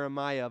in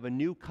Jeremiah of a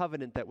new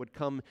covenant that would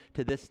come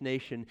to this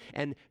nation.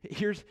 And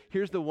here's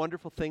the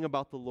wonderful thing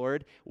about the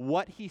Lord.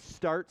 What he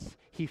starts,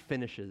 he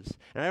finishes.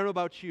 And I don't know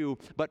about you,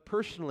 but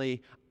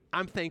personally,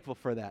 I'm thankful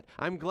for that.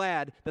 I'm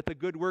glad that the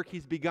good work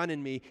he's begun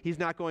in me, he's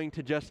not going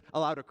to just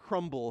allow to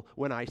crumble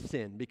when I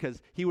sin,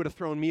 because he would have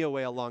thrown me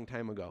away a long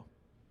time ago.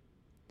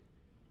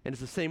 And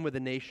it's the same with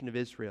the nation of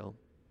Israel.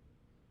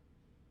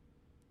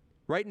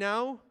 Right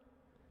now,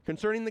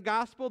 concerning the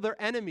gospel,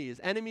 they're enemies.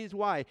 Enemies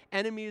why?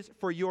 Enemies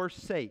for your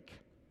sake.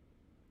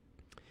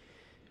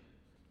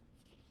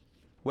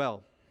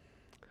 Well,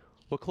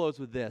 we'll close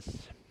with this.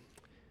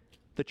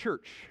 The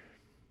church,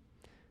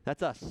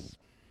 that's us.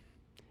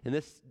 In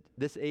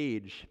this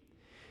age,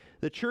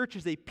 the church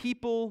is a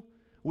people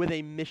with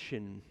a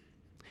mission.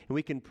 And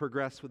we can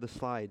progress with the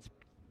slides.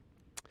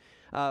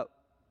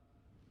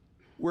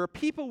 We're a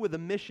people with a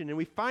mission, and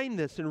we find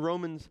this in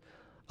Romans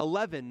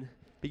 11,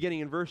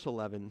 beginning in verse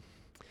 11.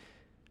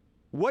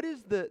 What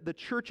is the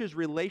church's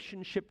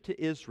relationship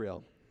to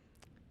Israel?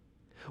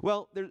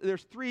 Well,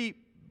 there's three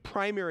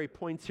primary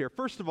points here.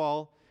 First of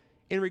all,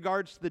 in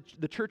regards to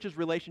the church's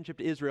relationship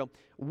to Israel,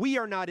 we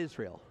are not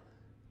Israel.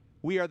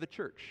 We are the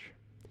church.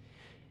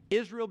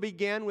 Israel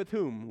began with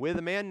whom? With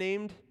a man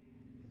named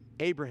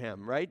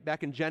Abraham, right?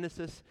 Back in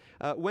Genesis.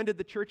 When did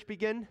the church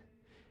begin?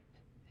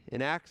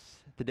 In Acts,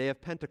 the day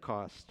of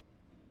Pentecost.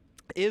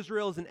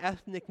 Israel is an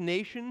ethnic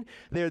nation.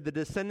 They're the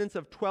descendants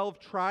of 12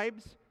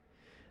 tribes.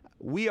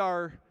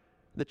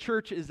 The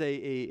church is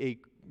a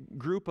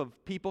group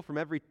of people from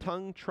every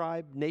tongue,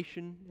 tribe,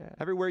 nation,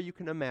 everywhere you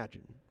can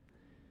imagine.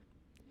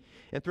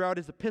 And throughout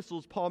his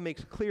epistles, Paul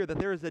makes clear that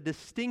there is a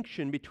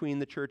distinction between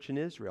the church and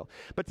Israel.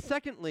 But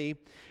secondly,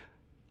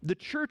 the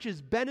church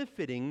is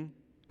benefiting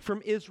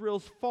from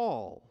Israel's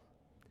fall.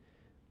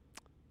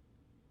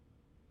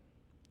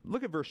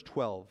 Look at verse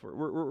 12.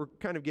 We're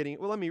kind of getting,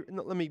 well,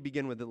 let me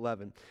begin with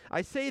 11.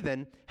 I say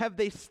then, have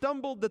they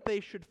stumbled that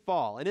they should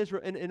fall? In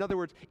Israel, in other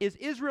words, is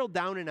Israel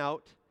down and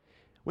out?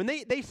 When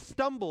they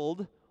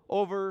stumbled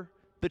over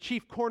the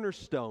chief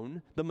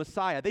cornerstone, the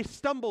Messiah, they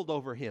stumbled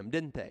over him,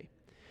 didn't they?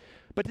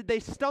 But did they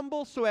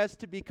stumble so as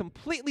to be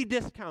completely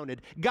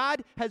discounted?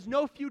 God has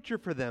no future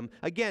for them.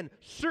 Again,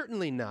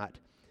 certainly not.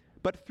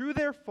 But through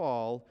their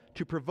fall,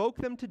 to provoke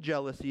them to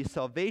jealousy,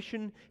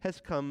 salvation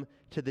has come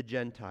to the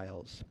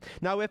Gentiles.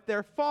 Now, if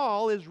their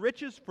fall is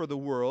riches for the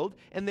world,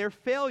 and their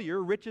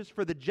failure riches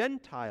for the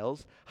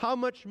Gentiles, how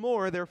much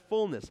more their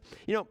fullness?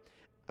 You know,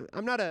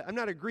 I'm not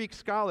a Greek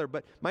scholar,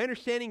 but my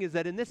understanding is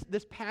that in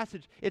this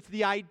passage, it's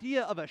the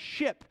idea of a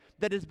ship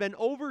that has been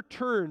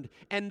overturned,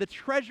 and the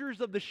treasures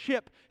of the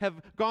ship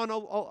have gone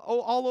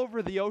all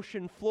over the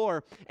ocean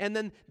floor. And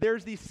then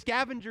there's these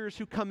scavengers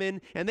who come in,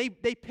 and they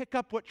pick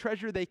up what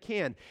treasure they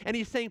can. And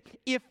he's saying,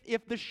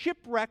 if the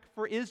shipwreck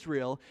for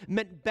Israel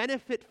meant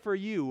benefit for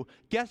you,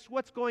 guess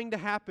what's going to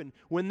happen?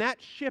 When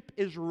that ship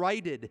is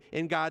righted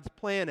in God's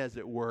plan, as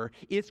it were,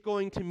 it's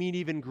going to mean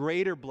even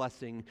greater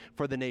blessing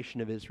for the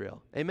nation of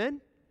Israel. Amen?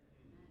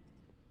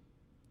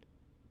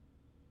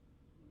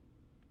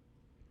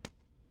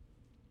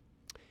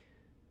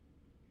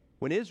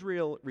 When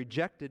Israel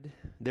rejected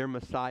their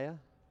Messiah,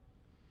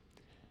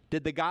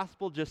 did the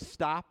gospel just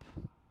stop?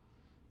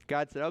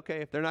 God said,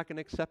 okay, if they're not going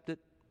to accept it,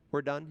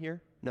 we're done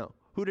here? No.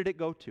 Who did it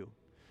go to?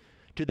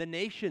 To the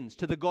nations,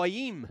 to the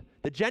Goyim,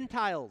 the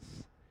Gentiles.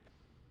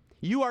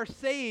 You are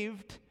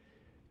saved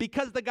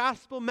because the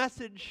gospel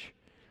message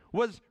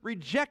was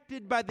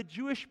rejected by the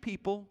Jewish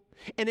people,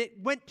 and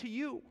it went to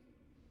you.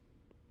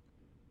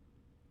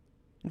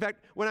 In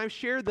fact, when I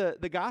share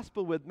the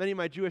gospel with many of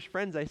my Jewish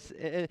friends,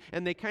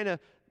 and they kind of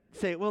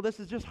say, well, this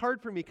is just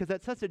hard for me because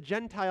that's such a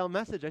Gentile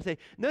message. I say,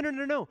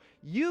 no.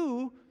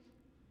 You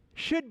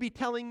should be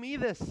telling me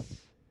this.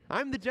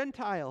 I'm the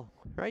Gentile,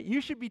 right?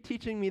 You should be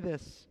teaching me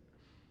this.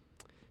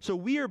 So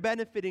we are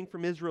benefiting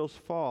from Israel's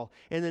fall.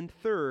 And then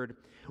third,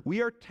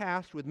 we are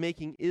tasked with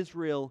making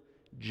Israel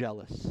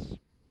jealous.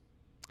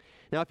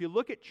 Now, if you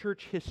look at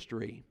church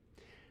history,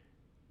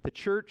 the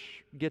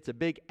church gets a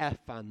big F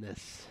on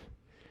this.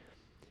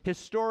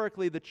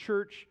 Historically, the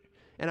church,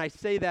 and I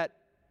say that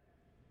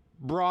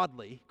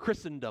broadly,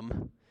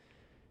 Christendom,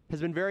 has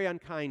been very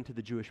unkind to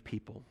the Jewish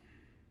people.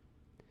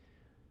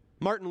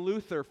 Martin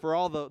Luther, for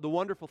all the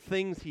wonderful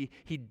things he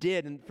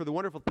did and for the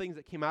wonderful things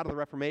that came out of the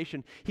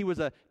Reformation, he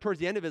was, towards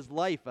the end of his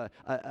life,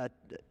 a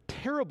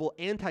terrible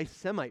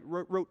anti-Semite,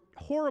 wrote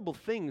horrible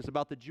things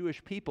about the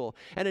Jewish people.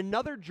 And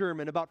another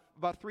German, about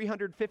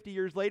 350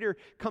 years later,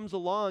 comes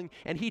along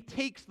and he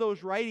takes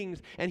those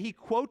writings and he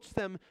quotes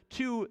them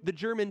to the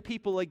German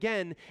people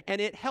again, and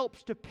it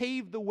helps to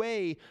pave the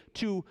way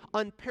to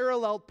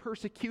unparalleled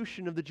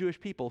persecution of the Jewish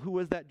people. Who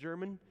was that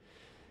German?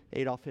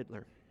 Adolf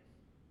Hitler.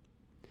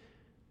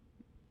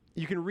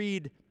 You can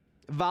read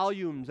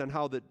volumes on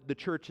how the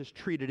church has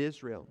treated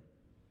Israel.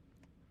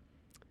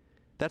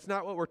 That's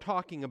not what we're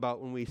talking about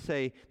when we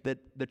say that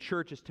the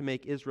church is to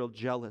make Israel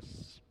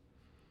jealous.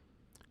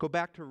 Go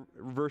back to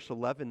verse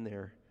 11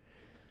 there.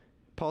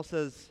 Paul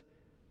says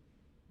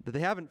that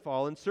they haven't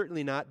fallen,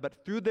 certainly not,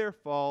 but through their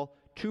fall,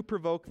 to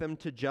provoke them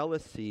to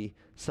jealousy,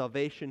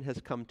 salvation has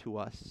come to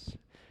us.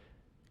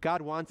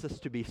 God wants us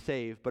to be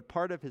saved, but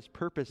part of his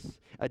purpose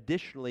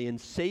additionally in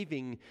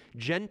saving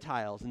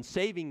Gentiles and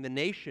saving the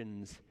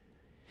nations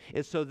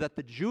is so that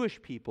the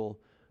Jewish people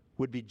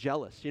would be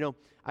jealous. You know,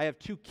 I have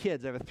two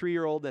kids. I have a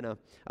 3-year-old and a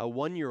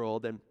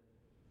 1-year-old, and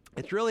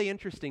it's really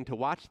interesting to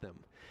watch them.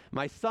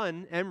 My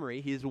son,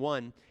 Emery, he's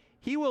 1,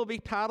 he will be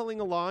toddling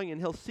along and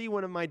he'll see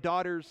one of my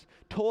daughter's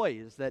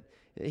toys that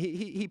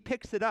he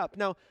picks it up.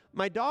 Now,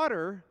 my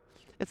daughter,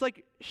 it's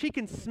like she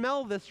can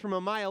smell this from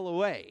a mile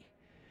away.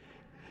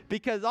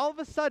 Because all of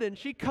a sudden,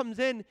 she comes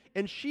in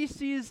and she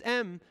sees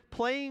Em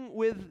playing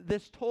with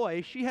this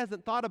toy she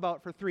hasn't thought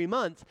about for 3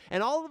 months.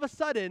 And all of a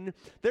sudden,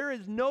 there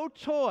is no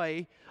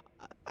toy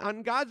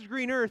on God's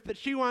green earth that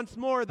she wants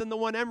more than the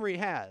one Emery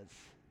has.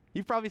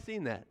 You've probably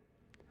seen that.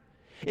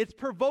 It's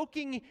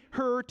provoking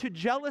her to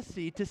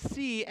jealousy to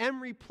see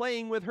Emery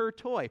playing with her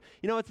toy.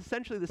 You know, it's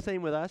essentially the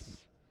same with us.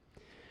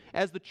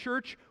 As the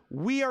church,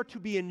 we are to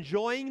be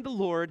enjoying the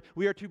Lord.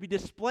 We are to be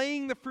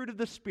displaying the fruit of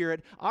the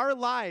Spirit. Our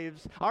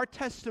lives, our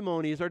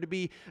testimonies are to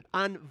be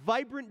on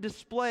vibrant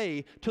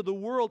display to the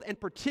world and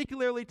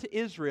particularly to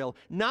Israel,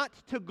 not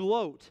to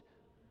gloat,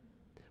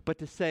 but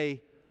to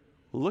say,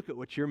 look at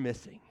what you're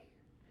missing.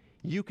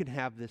 You can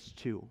have this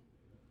too.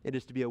 It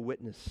is to be a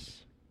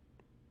witness.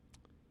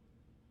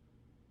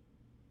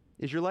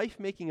 Is your life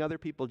making other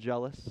people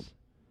jealous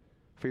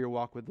for your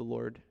walk with the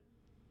Lord?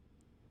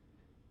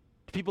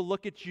 People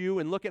look at you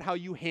and look at how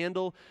you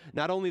handle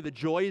not only the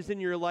joys in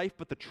your life,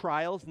 but the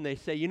trials, and they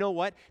say, you know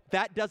what?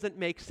 That doesn't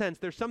make sense.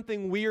 There's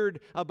something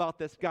weird about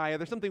this guy, or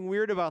there's something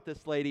weird about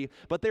this lady,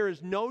 but there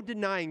is no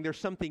denying there's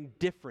something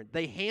different.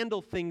 They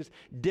handle things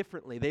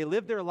differently. They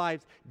live their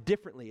lives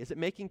differently. Is it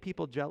making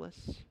people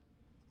jealous?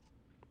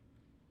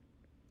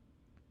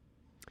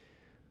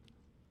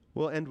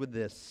 We'll end with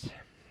this.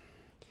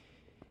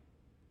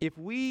 If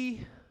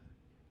we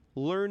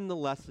learn the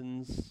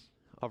lessons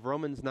of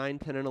Romans 9,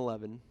 10, and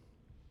 11,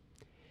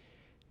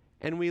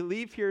 and we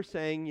leave here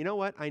saying, you know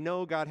what, I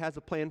know God has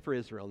a plan for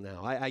Israel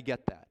now. I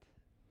get that.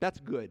 That's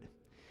good.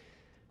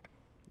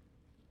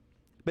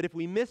 But if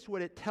we miss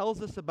what it tells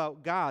us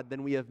about God,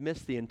 then we have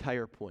missed the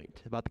entire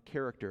point about the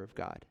character of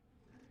God.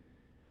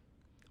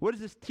 What does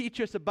this teach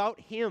us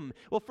about him?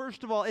 Well,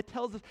 first of all, it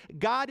tells us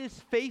God is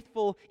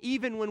faithful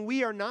even when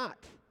we are not.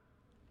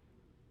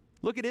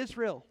 Look at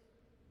Israel.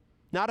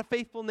 Not a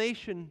faithful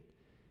nation.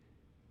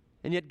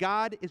 And yet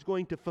God is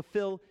going to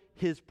fulfill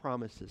his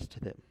promises to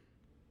them.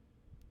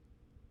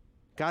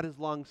 God is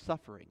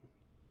long-suffering.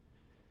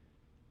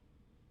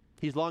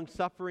 He's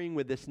long-suffering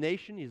with this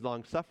nation. He's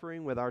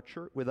long-suffering with our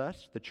church, with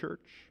us, the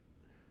church.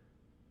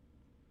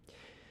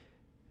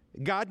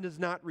 God does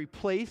not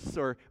replace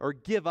or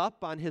give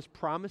up on his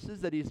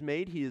promises that he's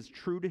made. He is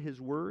true to his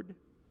word.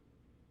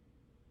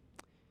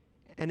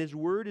 And his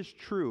word is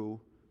true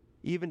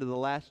even to the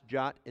last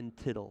jot and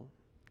tittle.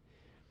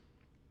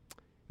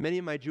 Many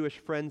of my Jewish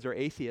friends are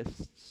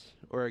atheists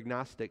or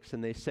agnostics,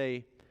 and they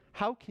say,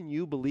 how can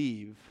you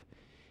believe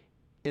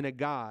in a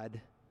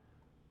God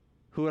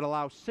who would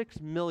allow 6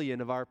 million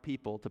of our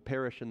people to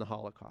perish in the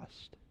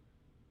Holocaust?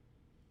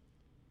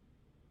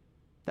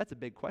 That's a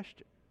big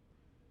question.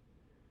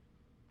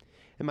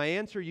 And my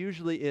answer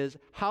usually is,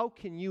 how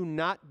can you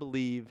not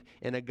believe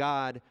in a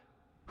God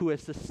who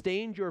has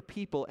sustained your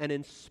people, and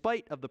in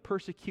spite of the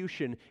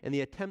persecution and the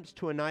attempts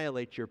to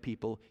annihilate your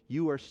people,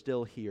 you are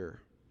still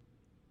here?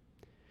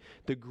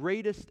 The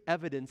greatest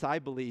evidence, I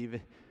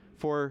believe,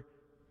 for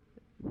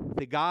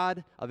the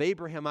God of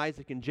Abraham,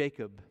 Isaac, and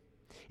Jacob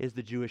is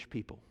the Jewish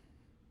people.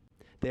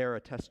 They are a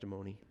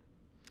testimony.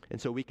 And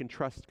so we can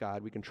trust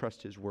God. We can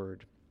trust his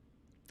word.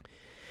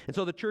 And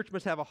so the church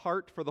must have a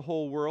heart for the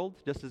whole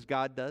world, just as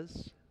God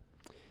does.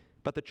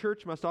 But the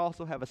church must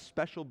also have a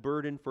special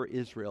burden for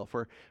Israel,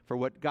 for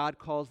what God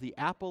calls the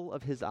apple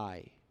of his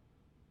eye.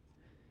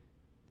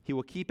 He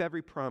will keep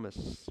every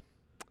promise.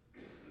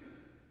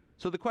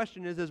 So the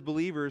question is, as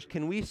believers,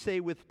 can we say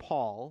with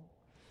Paul,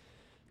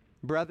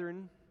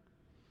 brethren,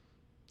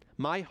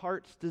 my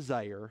heart's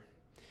desire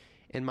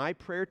and my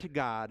prayer to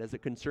God as it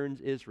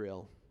concerns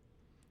Israel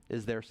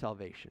is their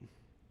salvation?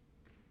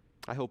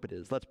 I hope it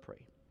is. Let's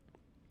pray.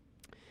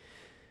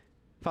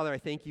 Father, I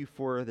thank you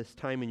for this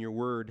time in your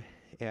word,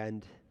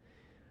 and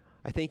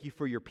I thank you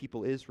for your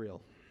people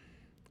Israel.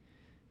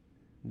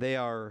 They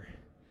are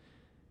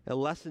a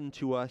lesson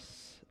to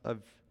us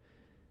of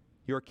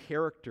your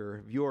character,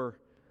 of your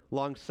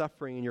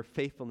long-suffering and your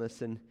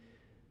faithfulness. And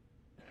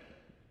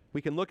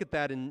we can look at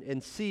that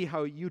and see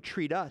how you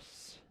treat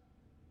us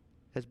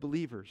as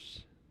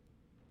believers.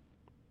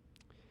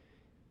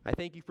 I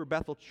thank you for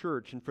Bethel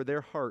Church and for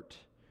their heart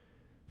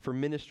for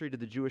ministry to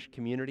the Jewish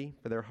community,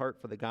 for their heart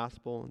for the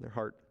gospel, and their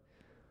heart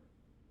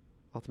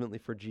ultimately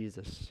for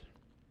Jesus.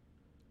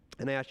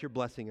 And I ask your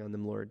blessing on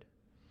them, Lord.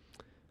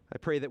 I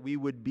pray that we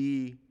would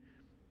be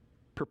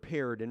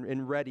prepared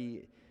and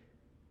ready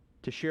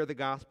to share the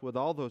gospel with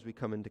all those we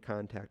come into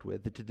contact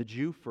with, to the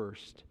Jew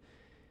first,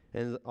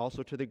 and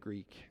also to the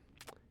Greek.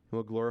 And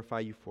we'll glorify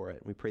you for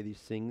it. We pray these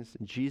things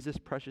in Jesus'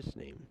 precious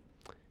name.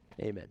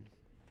 Amen.